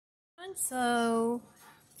So,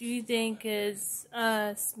 do you think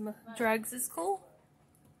drugs is cool?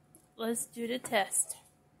 Let's do the test.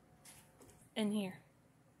 In here.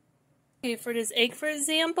 Okay, for this egg, for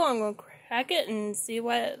example, I'm going to crack it and see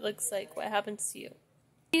what it looks like, what happens to you.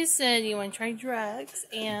 You said you want to try drugs,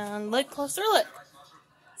 and look closer, look.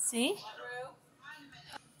 See?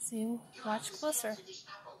 See, watch closer.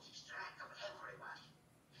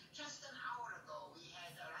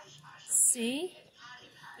 See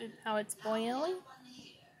how it's boiling?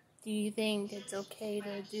 Do you think it's okay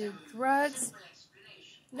to do drugs?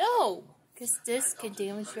 No, because this could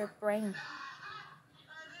damage your brain.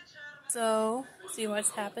 So, see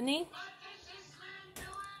what's happening?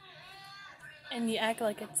 And you act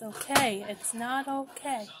like it's okay. It's not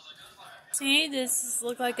okay. See, this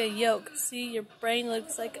looks like a yolk. See, your brain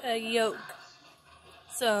looks like a yolk.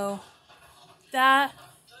 So, that's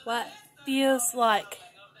what feels like.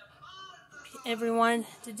 Everyone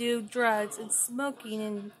to do drugs and smoking,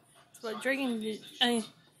 and it's what drinking do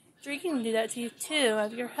that to you too,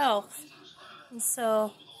 of your health. And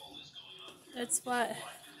so that's why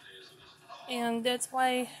in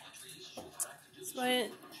the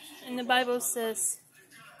Bible says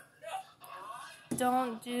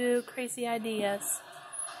don't do crazy ideas.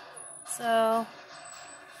 So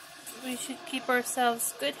we should keep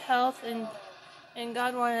ourselves good health, and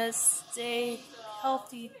God wants us to stay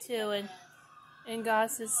healthy too, and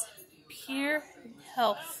God says pure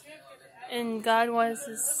health. And God wants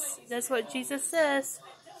us, that's what Jesus says,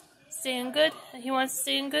 stay in good, He wants to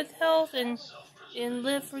stay in good health and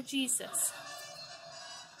live for Jesus.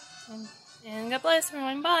 And God bless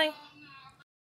everyone, bye.